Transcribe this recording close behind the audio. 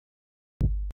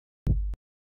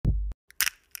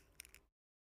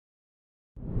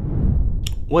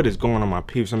What is going on, my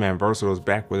peeps? I'm Versatile's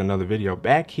back with another video,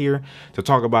 back here to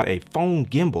talk about a phone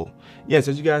gimbal. Yes,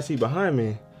 as you guys see behind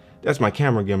me, that's my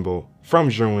camera gimbal from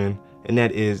Zhiyun, and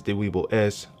that is the Weebill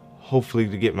S. Hopefully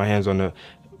to get my hands on the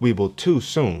Weebill 2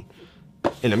 soon.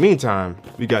 In the meantime,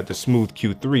 we got the Smooth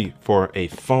Q3 for a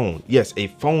phone. Yes, a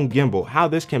phone gimbal. How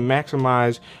this can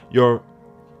maximize your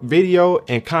video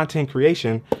and content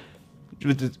creation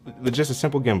with just a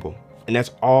simple gimbal. And that's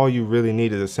all you really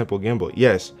need, is a simple gimbal.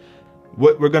 Yes,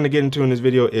 what we're going to get into in this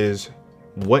video is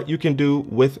what you can do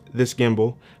with this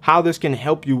gimbal, how this can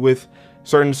help you with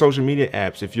certain social media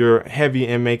apps if you're heavy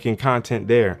in making content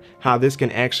there, how this can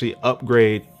actually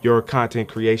upgrade your content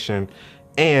creation,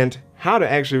 and how to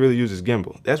actually really use this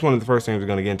gimbal. That's one of the first things we're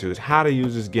going to get into, is how to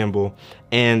use this gimbal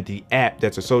and the app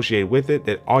that's associated with it.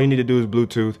 That all you need to do is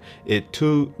Bluetooth the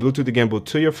gimbal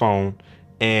to your phone,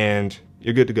 and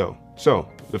you're good to go. So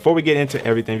before we get into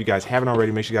everything, if you guys haven't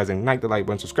already, make sure you guys ignite the like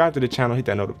button, subscribe to the channel, hit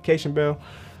that notification bell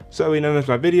so you don't miss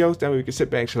my videos. That way we can sit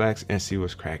back, relax, and see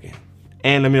what's cracking.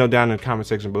 And let me know down in the comment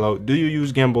section below, do you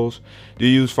use gimbals? Do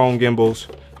you use phone gimbals?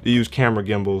 Do you use camera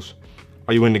gimbals?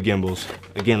 Are you into gimbals?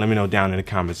 Again, let me know down in the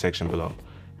comment section below.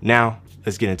 Now,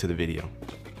 let's get into the video.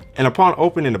 And upon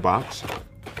opening the box,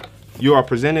 you are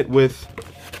presented with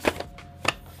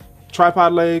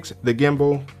tripod legs, the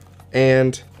gimbal,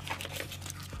 and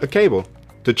a cable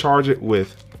to charge it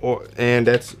with, and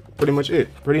that's pretty much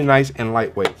it. Pretty nice and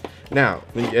lightweight. Now,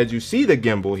 as you see the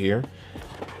gimbal here,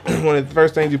 one of the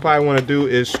first things you probably want to do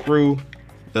is screw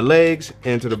the legs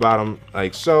into the bottom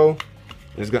like so.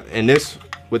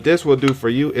 What this will do for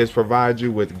you is provide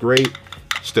you with great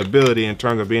stability in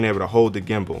terms of being able to hold the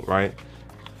gimbal, right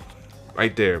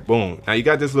there, boom. Now you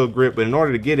got this little grip, but in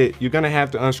order to get it, you're gonna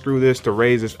have to unscrew this to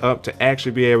raise this up to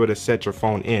actually be able to set your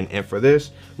phone in. And for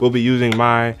this, we'll be using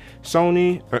my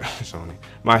Samsung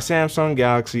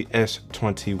Galaxy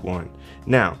S21.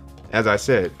 Now, as I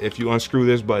said, if you unscrew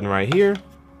this button right here,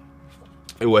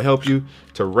 it will help you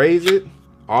to raise it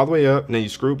all the way up, and then you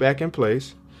screw back in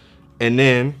place. And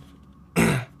then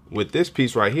with this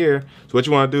piece right here, so what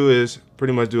you want to do is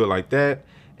pretty much do it like that.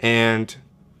 And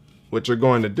what you're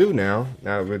going to do now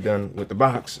that we're done with the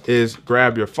box, is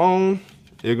grab your phone.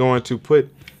 You're going to put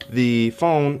the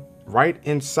phone right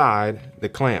inside the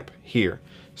clamp here.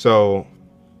 So,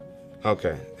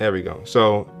 okay, there we go.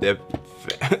 So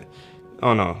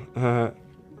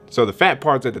so the fat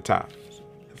part's at the top.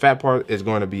 The fat part is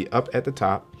going to be up at the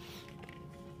top.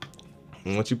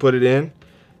 And once you put it in,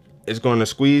 it's going to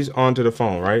squeeze onto the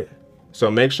phone, right? So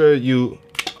make sure you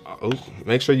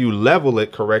level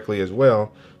it correctly as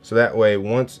well. So that way,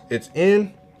 once it's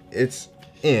in,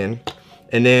 and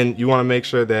then you want to make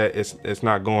sure that it's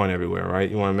not going everywhere, right?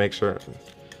 You want to make sure.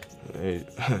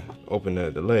 Open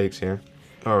the legs here.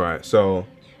 All right, so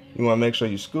you want to make sure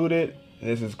you scoot it.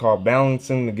 This is called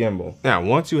balancing the gimbal. Now,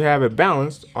 once you have it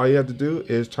balanced, all you have to do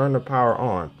is turn the power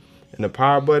on, and the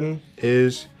power button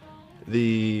is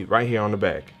right here on the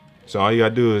back. So all you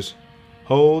gotta do is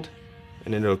hold,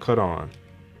 and then it'll cut on.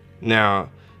 Now,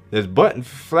 there's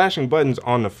flashing buttons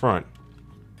on the front.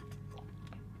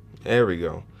 There we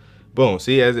go. Boom.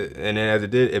 See, as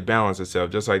it did, it balanced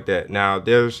itself just like that. Now,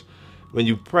 when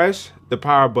you press the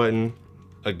power button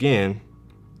again,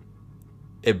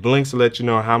 it blinks to let you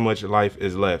know how much life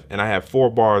is left. And I have 4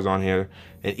 bars on here,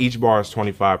 and each bar is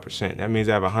 25%. That means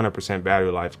I have 100%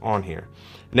 battery life on here.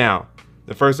 Now,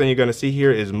 the first thing you're gonna see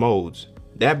here is modes.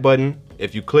 That button,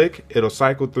 if you click, it'll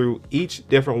cycle through each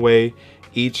different way,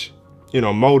 each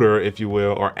motor, if you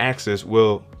will, or axis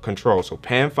will control. So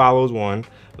pan follow is one,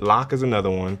 lock is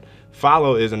another one,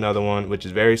 follow is another one, which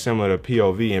is very similar to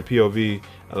POV, and POV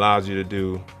allows you to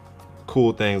do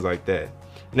cool things like that.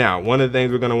 Now, one of the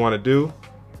things we're gonna wanna do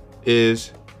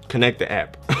is connect the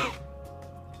app.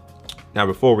 Now,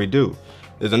 before we do,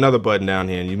 there's another button down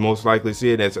here, and you most likely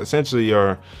see it. It's essentially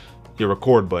your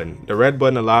record button. The red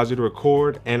button allows you to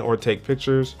record and or take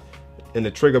pictures, and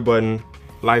the trigger button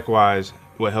likewise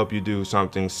will help you do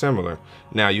something similar.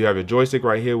 Now you have a joystick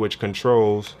right here which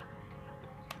controls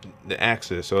the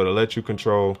axis, so it'll let you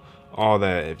control all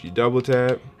that. If you double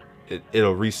tap,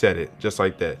 it'll reset it just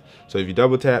like that. So if you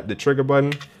double tap the trigger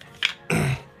button,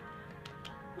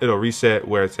 it'll reset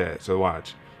where it's at. So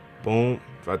watch, boom.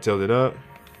 If I tilt it up,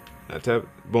 I tap,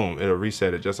 boom, it'll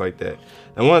reset it just like that.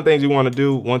 And one of the things you want to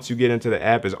do once you get into the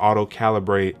app is auto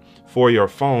calibrate for your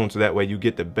phone, so that way you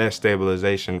get the best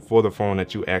stabilization for the phone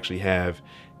that you actually have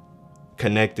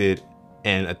connected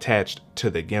and attached to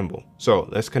the gimbal. So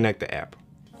let's connect the app.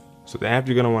 So the app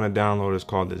you're going to want to download is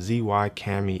called the ZY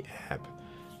app.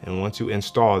 And once you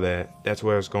install that, that's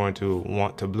where it's going to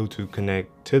want to Bluetooth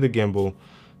connect to the gimbal,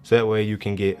 so that way you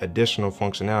can get additional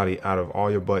functionality out of all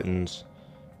your buttons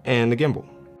and the gimbal.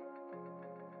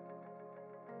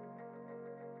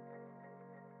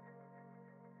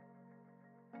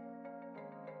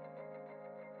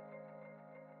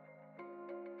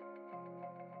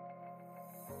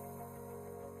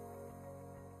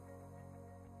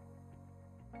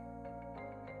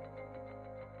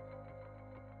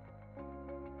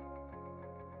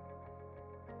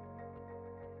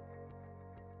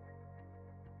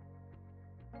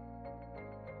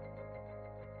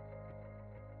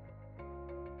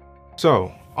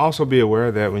 So also be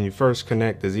aware that when you first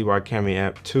connect the Zhiyun-tech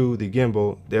app to the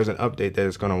gimbal, there's an update that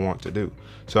it's going to want to do.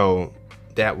 So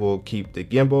that will keep the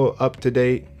gimbal up to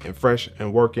date and fresh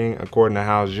and working according to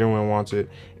how Zhiyun wants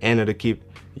it, and it'll keep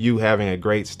you having a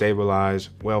great, stabilized,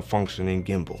 well-functioning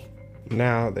gimbal.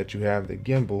 Now that you have the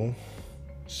gimbal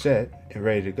set and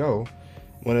ready to go,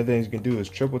 one of the things you can do is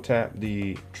triple tap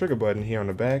the trigger button here on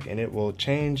the back, and it will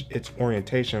change its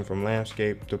orientation from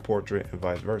landscape to portrait and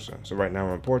vice versa. So right now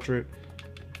we're in portrait,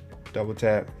 double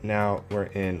tap, now we're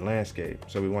in landscape.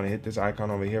 So we want to hit this icon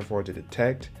over here for it to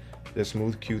detect the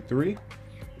smooth Q3.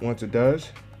 Once it does,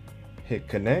 hit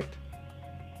connect.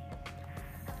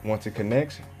 Once it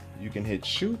connects, you can hit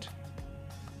shoot.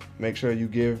 Make sure you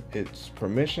give its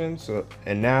permission.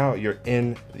 And now you're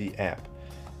in the app.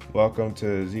 Welcome to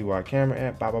Zhiyun camera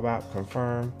app,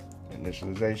 confirm,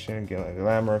 initialization,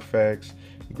 glamour effects,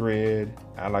 grid.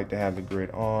 I like to have the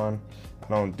grid on. I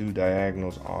don't do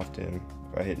diagonals often.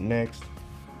 If I hit next,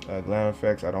 glamour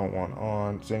effects I don't want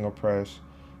on, single press,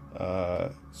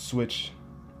 switch,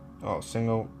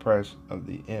 single press of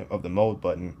the mode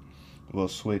button will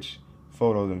switch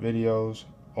photos and videos,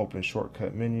 open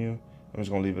shortcut menu. I'm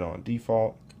just gonna leave it on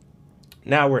default.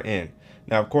 Now we're in.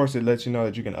 Now, of course, it lets you know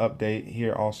that you can update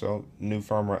here also, new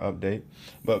firmware update.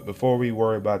 But before we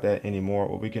worry about that anymore,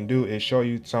 what we can do is show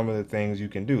you some of the things you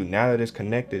can do. Now that it's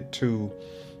connected to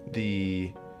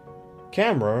the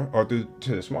camera, or to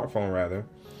the smartphone rather,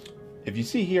 if you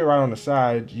see here right on the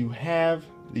side, you have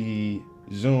the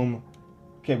zoom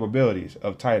capabilities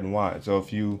of tight and wide. So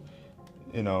if you're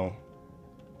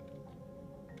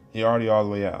already all the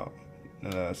way out.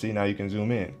 See, now you can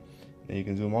zoom in. And you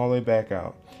can zoom all the way back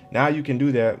out. Now you can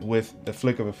do that with the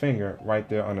flick of a finger right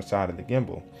there on the side of the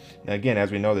gimbal. Now again,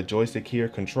 as we know, the joystick here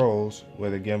controls where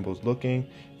the gimbal's looking.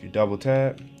 If you double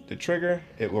tap the trigger,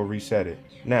 it will reset it.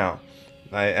 Now,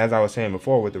 as I was saying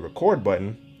before with the record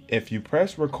button, if you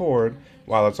press record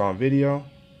while it's on video,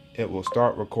 it will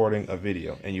start recording a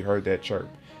video. And you heard that chirp.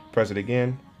 Press it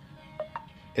again,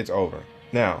 it's over.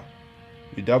 Now,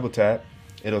 you double tap,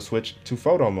 it'll switch to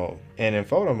photo mode. And in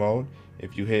photo mode,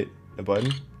 if you hit the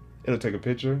button, it'll take a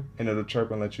picture and it'll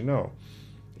chirp and let you know.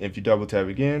 If you double tap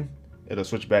again, it'll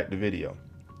switch back to video.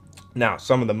 Now,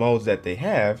 some of the modes that they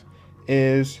have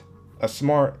is a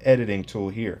smart editing tool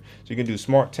here. So you can do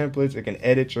smart templates. It can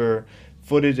edit your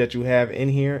footage that you have in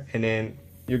here, and then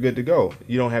you're good to go.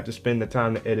 You don't have to spend the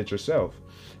time to edit yourself.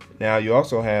 Now you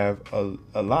also have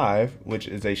a live, which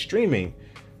is a streaming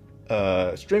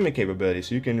capability.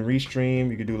 So you can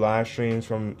restream, you can do live streams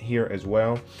from here as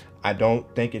well. I don't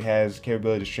think it has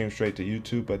capability to stream straight to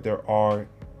YouTube, but there are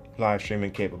live streaming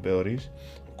capabilities.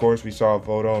 Of course, we saw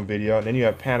photo and video, and then you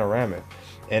have panoramic.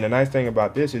 And the nice thing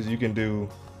about this is you can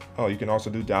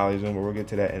also do dolly zoom, but we'll get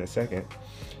to that in a second.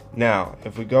 Now,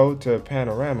 if we go to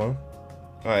panorama,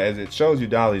 as it shows you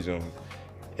dolly zoom,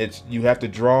 you have to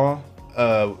draw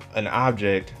an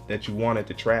object that you want it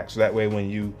to track, so that way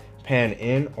when you pan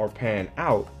in or pan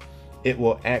out, it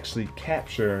will actually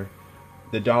capture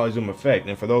the dolly zoom effect.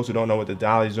 And for those who don't know what the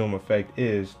dolly zoom effect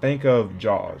is, think of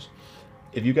Jaws.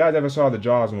 If you guys ever saw the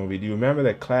Jaws movie, do you remember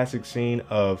that classic scene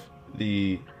of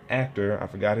the actor, I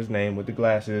forgot his name, with the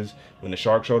glasses, when the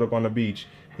shark showed up on the beach?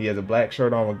 He has a black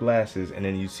shirt on with glasses, and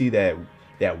then you see that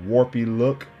warpy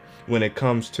look when it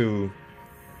comes to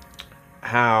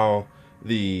how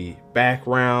the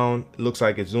background looks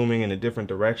like it's zooming in a different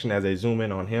direction as they zoom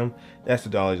in on him. That's the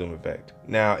dolly zoom effect.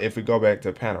 Now, if we go back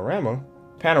to panorama,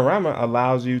 panorama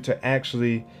allows you to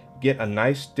actually get a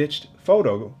nice stitched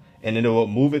photo, and then it will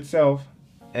move itself,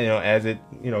 as it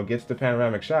gets the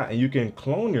panoramic shot, and you can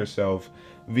clone yourself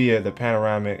via the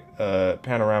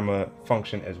panorama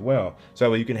function as well. So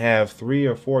that way you can have 3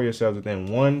 or 4 yourselves within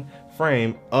one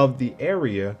frame of the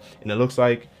area, and it looks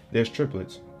like there's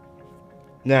triplets.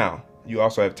 Now, you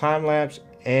also have time lapse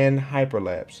and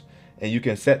hyperlapse, and you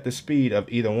can set the speed of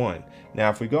either one. Now,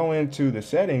 if we go into the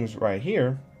settings right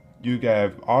here, you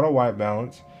have auto white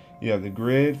balance, you have the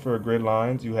grid for grid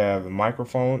lines, you have a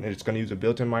microphone, and it's going to use the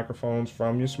built-in microphones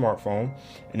from your smartphone,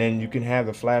 and then you can have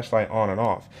the flashlight on and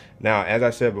off. Now, as I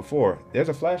said before, there's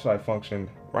a flashlight function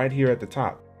right here at the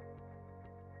top.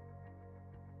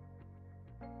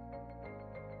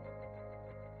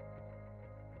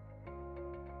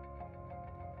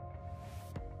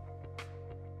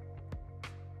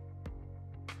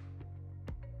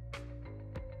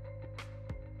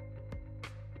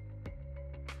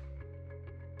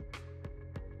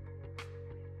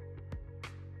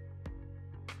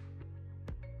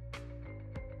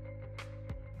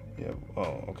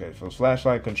 Oh, okay. So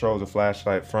flashlight controls the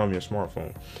flashlight from your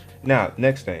smartphone. Now,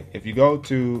 next thing, if you go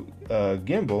to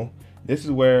Gimbal, this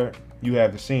is where you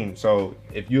have the scene. So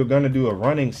if you're gonna do a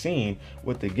running scene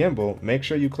with the gimbal, make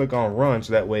sure you click on run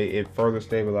so that way it further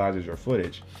stabilizes your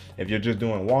footage. If you're just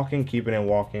doing walking, keep it in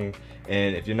walking.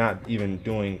 And if you're not even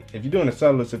doing, if you're doing the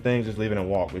subtlest of things, just leave it in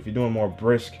walk. If you're doing more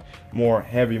brisk, more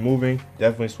heavy moving,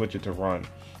 definitely switch it to run.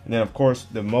 And then of course,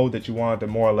 the mode that you want to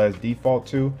more or less default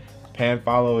to, pan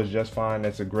follow is just fine.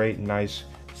 That's a great, nice,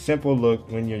 simple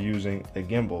look when you're using a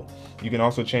gimbal. You can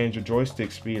also change your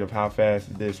joystick speed of how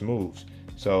fast this moves.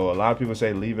 So a lot of people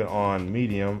say leave it on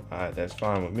medium. That's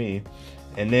fine with me.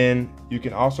 And then you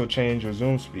can also change your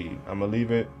zoom speed. I'm gonna leave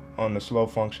it on the slow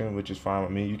function, which is fine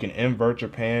with me. You can invert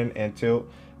your pan and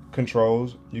tilt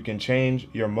controls. You can change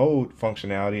your mode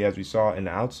functionality as we saw in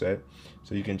the outset.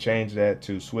 So you can change that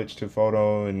to switch to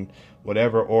photo and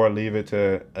whatever, or leave it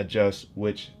to adjust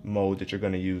which mode that you're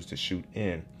gonna use to shoot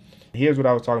in. Here's what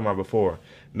I was talking about before.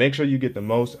 Make sure you get the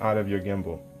most out of your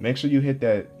gimbal. Make sure you hit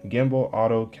that gimbal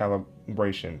auto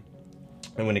calibration.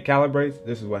 And when it calibrates,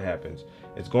 this is what happens.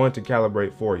 It's going to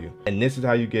calibrate for you. And this is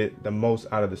how you get the most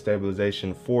out of the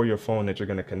stabilization for your phone that you're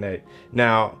gonna connect.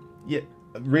 Now, yeah,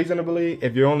 reasonably,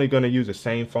 if you're only gonna use the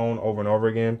same phone over and over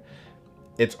again,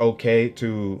 it's okay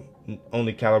to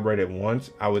only calibrate it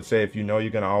once. I would say if you know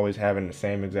you're gonna always have it in the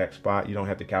same exact spot, you don't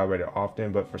have to calibrate it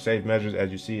often. But for safe measures,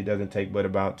 as you see, it doesn't take but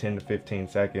about 10 to 15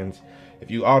 seconds.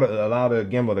 If you allow the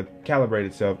gimbal to calibrate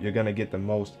itself, you're gonna get the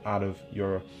most out of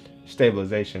your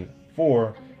stabilization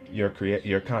for your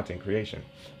content creation.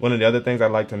 One of the other things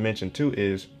I'd like to mention too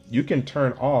is you can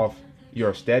turn off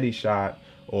your steady shot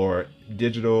or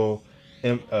digital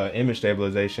image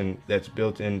stabilization that's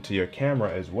built into your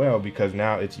camera as well, because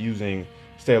now it's using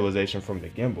stabilization from the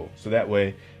gimbal. So that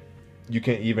way you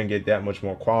can even get that much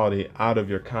more quality out of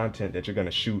your content that you're going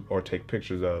to shoot or take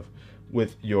pictures of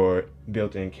with your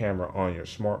built-in camera on your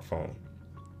smartphone.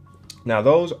 Now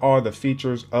those are the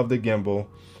features of the gimbal.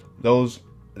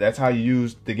 That's how you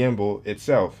use the gimbal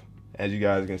itself. As you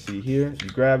guys can see here, you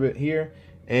grab it here,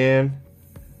 and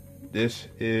this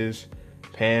is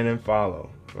pan and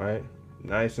follow, right?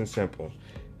 Nice and simple.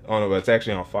 Oh no, but it's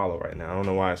actually on follow right now. I don't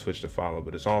know why I switched to follow,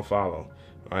 but it's on follow,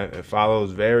 right? It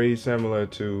follows very similar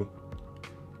to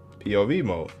POV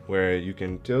mode, where you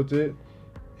can tilt it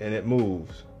and it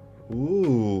moves.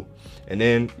 Ooh. And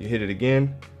then you hit it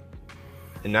again,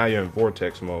 and now you're in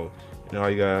vortex mode. And all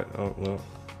you got, oh well,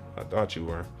 I thought you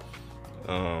were.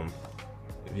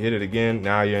 If you hit it again,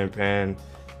 now you're in pan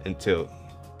and tilt.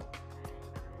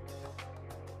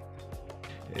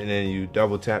 And then you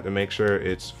double tap to make sure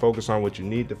it's focused on what you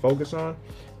need to focus on,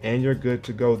 and you're good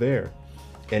to go there.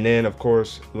 And then of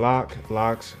course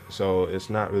locks, so it's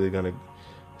not really gonna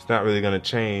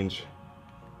change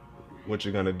what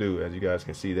you're gonna do. As you guys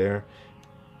can see there,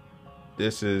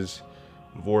 this is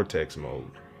vortex mode,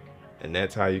 and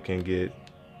that's how you can get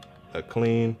a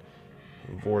clean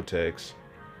vortex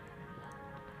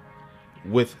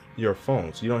with your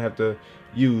phone. So you don't have to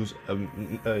use a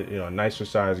nicer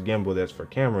size gimbal that's for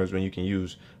cameras when you can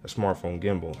use a smartphone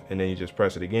gimbal. And then you just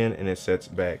press it again and it sets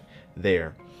back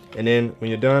there. And then when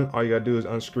you're done, all you gotta do is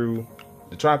unscrew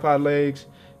the tripod legs,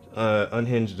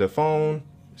 unhinge the phone,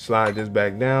 slide this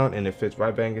back down, and it fits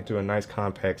right back into a nice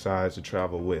compact size to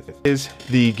travel with. It is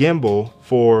the gimbal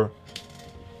for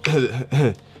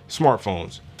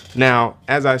smartphones. Now,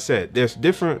 as I said, there's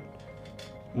different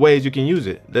ways you can use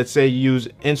it. Let's say you use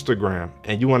Instagram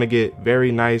and you want to get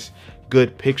very nice,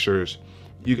 good pictures.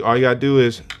 All you gotta do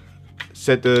is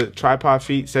set the tripod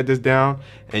feet, set this down,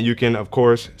 and you can of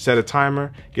course set a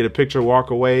timer, get a picture, walk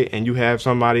away, and you have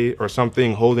somebody or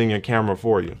something holding your camera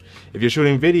for you. If you're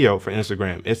shooting video for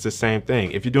Instagram, it's the same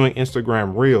thing. If you're doing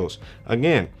Instagram Reels,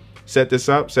 again, set this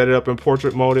up, set it up in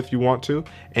portrait mode if you want to,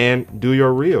 and do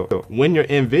your reel. When you're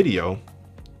in video,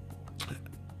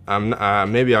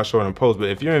 maybe I'll show it in post, but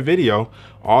if you're in video,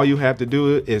 all you have to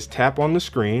do is tap on the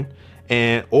screen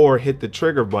or hit the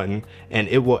trigger button, and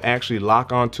it will actually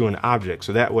lock onto an object.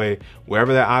 So that way,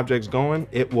 wherever that object's going,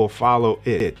 it will follow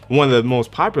it. One of the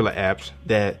most popular apps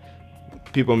that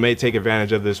people may take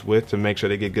advantage of this with to make sure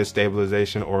they get good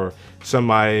stabilization, or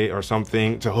somebody or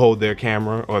something to hold their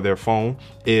camera or their phone,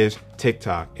 is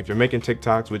TikTok. If you're making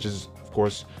TikToks, which is of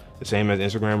course the same as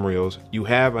Instagram Reels, you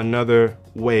have another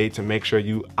way to make sure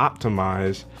you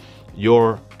optimize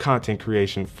your content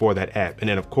creation for that app. And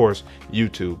then of course,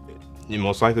 YouTube. You're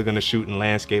most likely gonna shoot in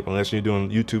landscape unless you're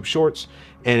doing YouTube shorts.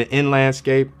 And in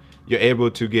landscape, you're able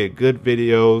to get good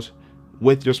videos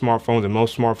with your smartphones, and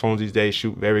most smartphones these days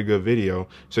shoot very good video.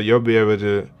 So you'll be able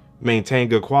to maintain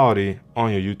good quality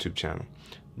on your YouTube channel.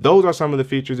 those are some of the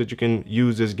features that you can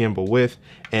use this gimbal with.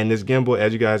 And this gimbal,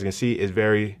 as you guys can see, is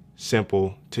very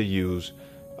simple to use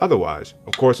otherwise.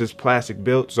 Of course, it's plastic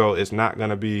built, so it's not going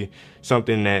to be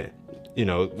something that, you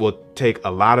know, will take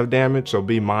a lot of damage, so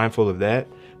be mindful of that.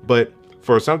 But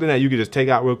for something that you can just take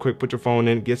out real quick, put your phone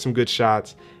in, get some good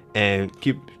shots, and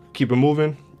keep it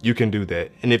moving, you can do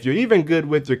that. And if you're even good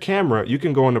with your camera, you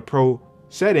can go into pro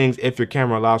settings if your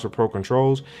camera allows for pro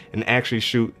controls and actually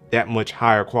shoot that much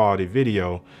higher quality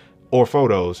video or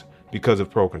photos because of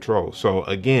pro controls. So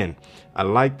again, I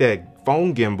like that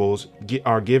phone gimbals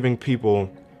are giving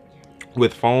people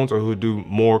with phones or who do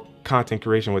more content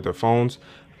creation with their phones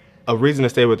a reason to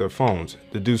stay with their phones,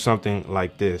 to do something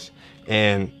like this.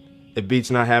 And it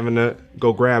beats not having to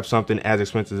go grab something as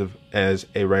expensive as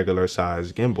a regular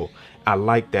size gimbal. I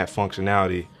like that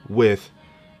functionality with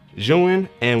Zhiyun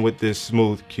and with this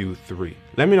Smooth Q3.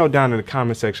 Let me know down in the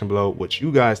comment section below what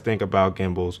you guys think about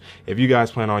gimbals. If you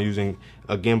guys plan on using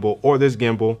a gimbal or this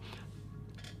gimbal,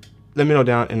 let me know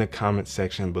down in the comment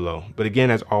section below. But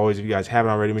again, as always, if you guys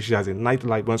haven't already, make sure you guys hit the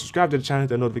like button, subscribe to the channel, hit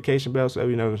that notification bell so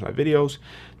every know my videos.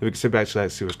 Then we can sit back,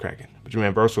 chillax, see what's cracking. But your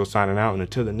man Versal signing out, and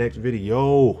until the next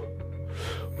video,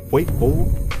 wait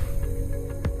for